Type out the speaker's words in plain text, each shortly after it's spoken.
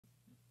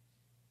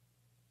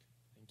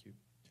Thank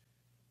you.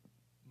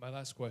 My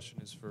last question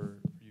is for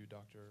you,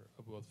 Dr.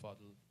 Abou El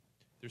Fadl.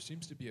 There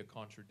seems to be a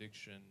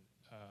contradiction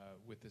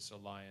with this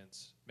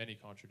alliance, many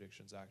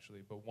contradictions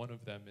actually, but one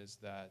of them is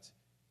that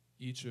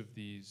each of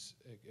these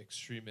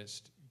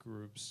extremist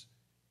groups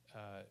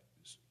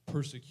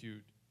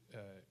persecute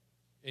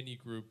any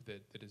group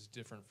that is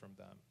different from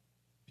them.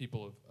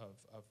 People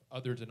of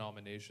other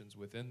denominations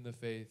within the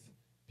faith,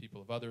 people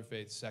of other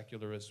faiths,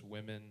 secularists,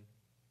 women,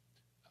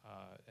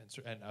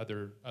 and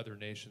other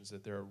nations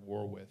that they're at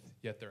war with,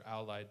 yet they're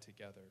allied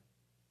together.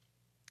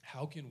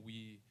 How can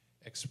we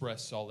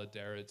express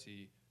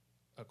solidarity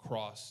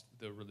across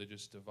the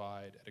religious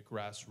divide at a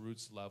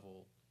grassroots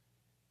level,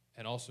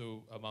 and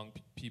also among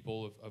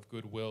people of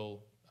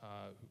goodwill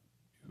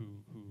who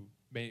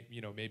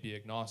may be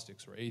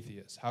agnostics or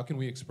atheists? How can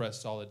we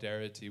express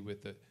solidarity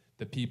with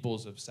the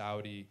peoples of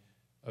Saudi,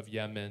 of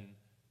Yemen,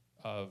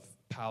 of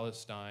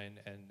Palestine,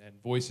 and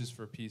Voices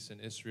for Peace in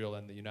Israel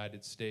and the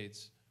United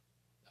States,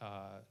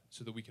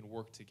 so that we can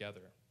work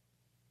together?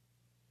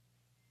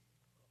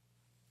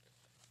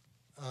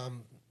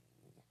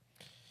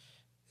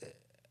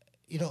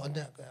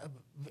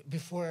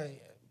 Before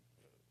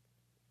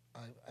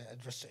I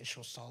address the issue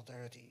of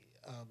solidarity,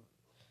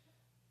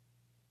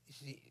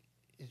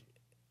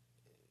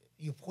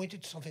 you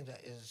pointed to something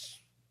that is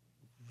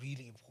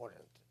really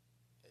important,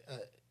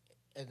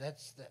 and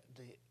that's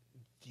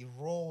the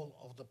role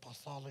of the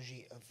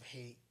pathology of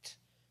hate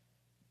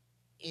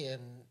in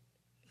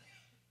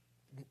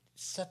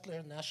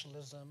settler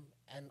nationalism,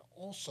 and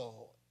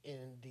also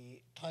in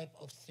the type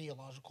of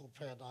theological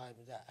paradigm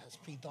that has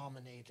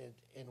predominated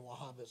in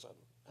Wahhabism.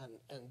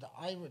 And the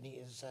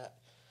irony is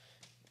that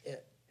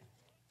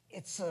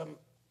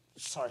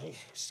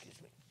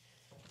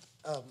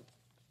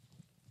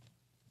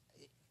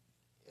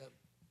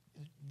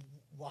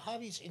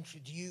Wahhabis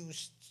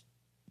introduced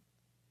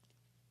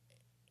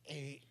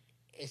a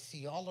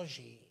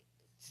theology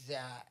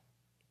that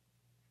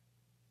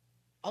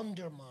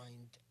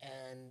undermined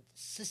and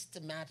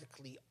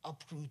systematically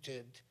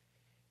uprooted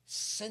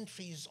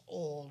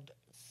centuries-old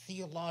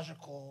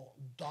theological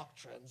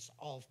doctrines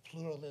of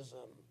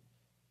pluralism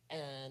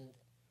and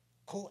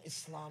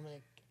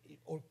co-Islamic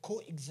or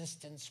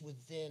coexistence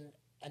within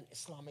an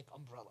Islamic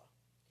umbrella.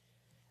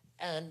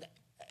 And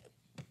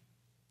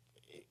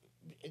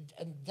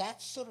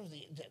that's sort of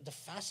the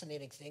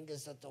fascinating thing,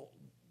 is that the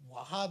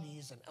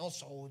Wahhabis and Al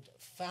Saud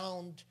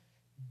found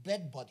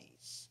bed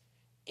buddies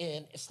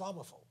in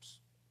Islamophobes,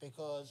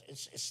 because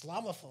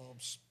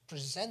Islamophobes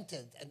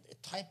presented a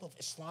type of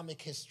Islamic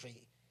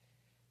history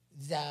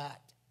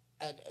that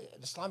an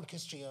Islamic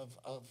history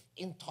of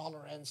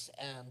intolerance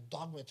and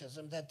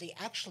dogmatism that they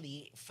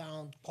actually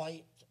found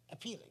quite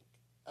appealing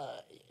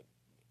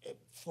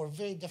for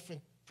very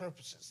different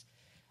purposes.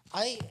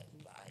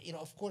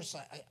 Of course,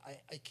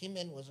 I came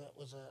in was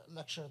a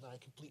lecture that I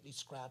completely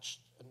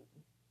scratched and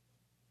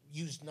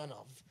used none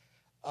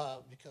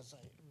of because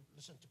I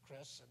listened to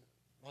Chris and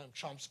Noam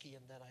Chomsky,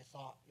 and then I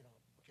thought,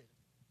 okay,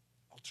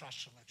 I'll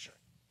trash the lecture.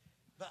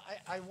 But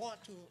I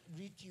want to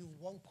read you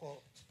one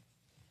quote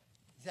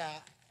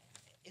that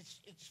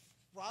it's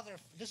rather,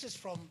 this is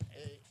from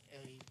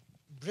a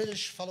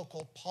British fellow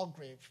called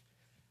Palgrave.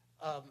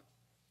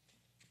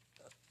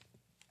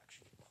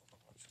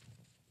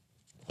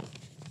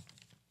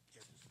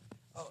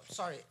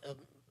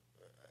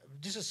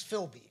 This is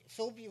Philby.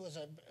 Philby was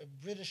a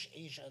British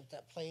agent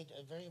that played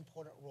a very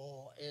important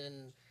role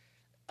in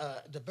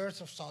the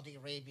birth of Saudi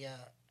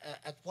Arabia.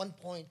 At one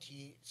point,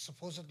 he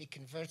supposedly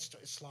converts to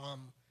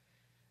Islam,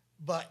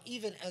 but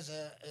even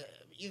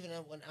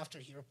when after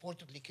he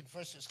reportedly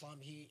converts to Islam,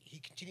 he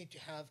continued to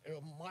have a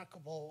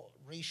remarkable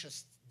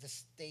racist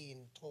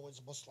disdain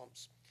towards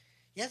Muslims.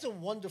 He has a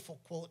wonderful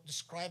quote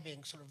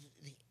describing sort of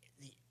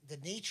the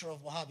nature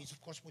of Wahhabis,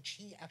 of course, which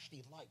he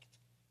actually liked.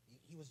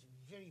 He was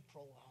very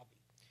pro-Wahhabi.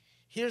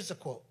 Here's the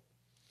quote.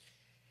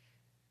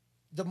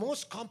 The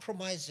most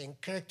compromising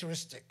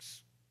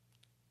characteristics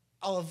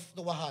of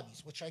the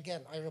Wahhabis, which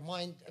again, I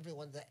remind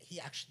everyone that he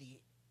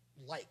actually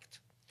liked.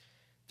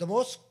 The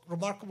most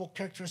remarkable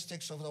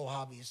characteristics of the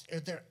Wahhabis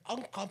are their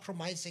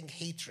uncompromising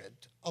hatred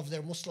of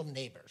their Muslim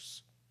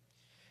neighbors.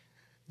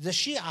 The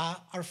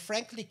Shia are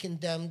frankly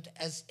condemned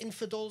as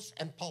infidels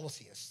and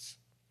polytheists.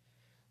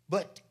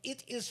 But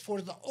it is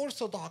for the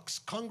Orthodox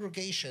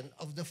congregation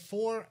of the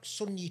 4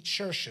 Sunni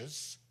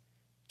churches,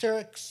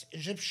 Turks,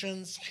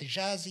 Egyptians,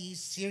 Hijazis,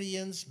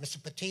 Syrians,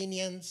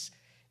 Mesopotamians,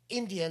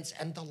 Indians,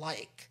 and the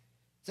like,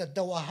 that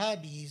the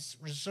Wahhabis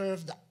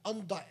reserve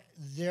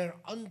their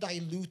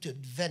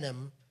undiluted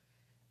venom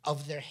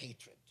of their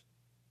hatred.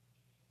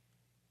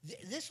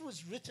 This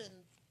was written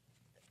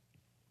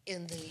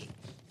in the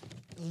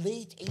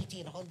late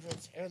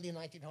 1800s, early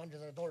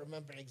 1900s, I don't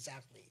remember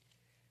exactly.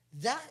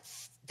 That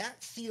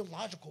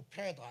theological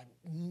paradigm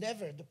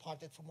never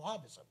departed from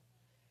Wahhabism.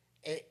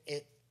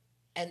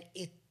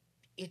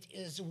 It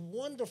is a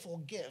wonderful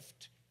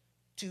gift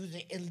to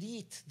the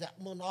elite that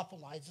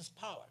monopolizes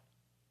power.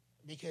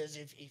 Because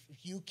if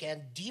you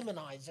can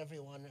demonize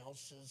everyone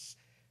else, as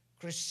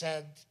Chris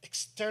said,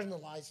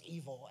 externalize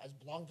evil as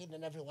belonging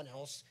in everyone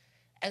else,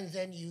 and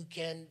then you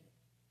can,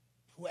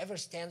 whoever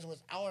stands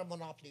with our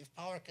monopoly of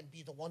power can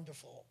be the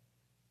wonderful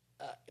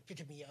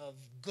epitome of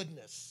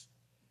goodness.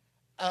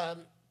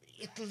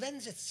 It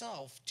lends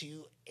itself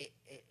to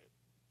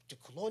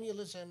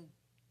colonialism,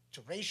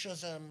 to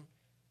racism,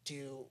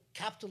 to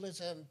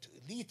capitalism, to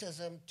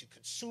elitism, to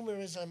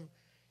consumerism,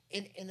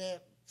 in a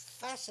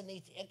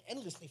fascinating, and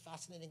endlessly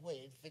fascinating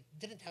way. If it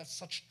didn't have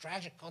such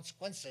tragic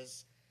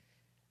consequences,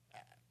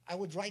 I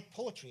would write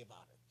poetry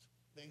about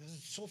it because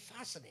it's so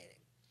fascinating.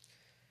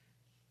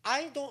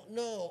 I don't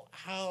know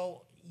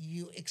how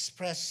you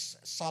express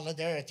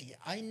solidarity.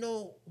 I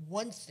know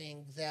one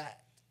thing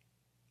that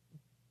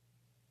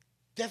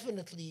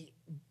definitely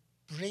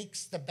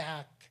breaks the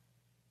back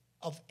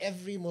of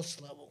every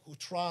Muslim who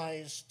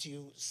tries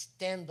to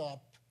stand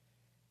up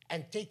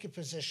and take a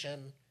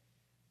position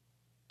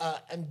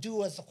and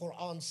do as the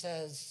Quran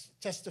says,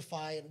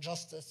 testify in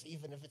justice,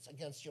 even if it's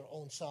against your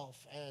own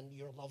self and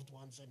your loved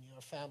ones and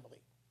your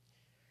family.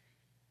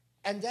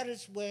 And that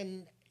is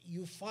when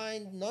you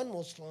find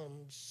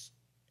non-Muslims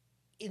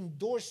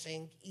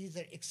endorsing,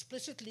 either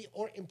explicitly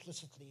or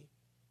implicitly,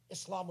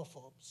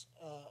 Islamophobes,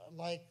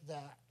 like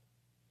that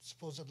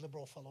supposed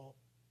liberal fellow.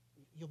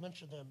 You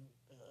mentioned him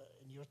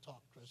in your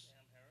talk, Chris. Sam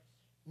Harris?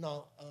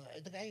 No,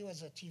 the guy who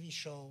has a TV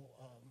show,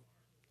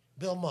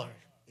 Bill Maher.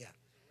 Yeah.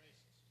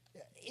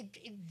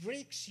 It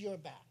breaks your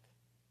back.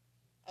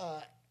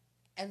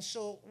 And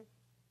so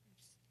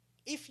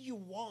if you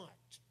want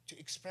to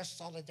express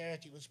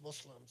solidarity with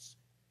Muslims,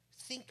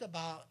 think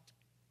about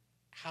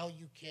how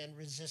you can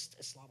resist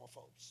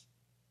Islamophobes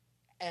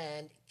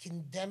and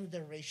condemn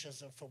their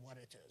racism for what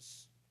it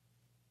is.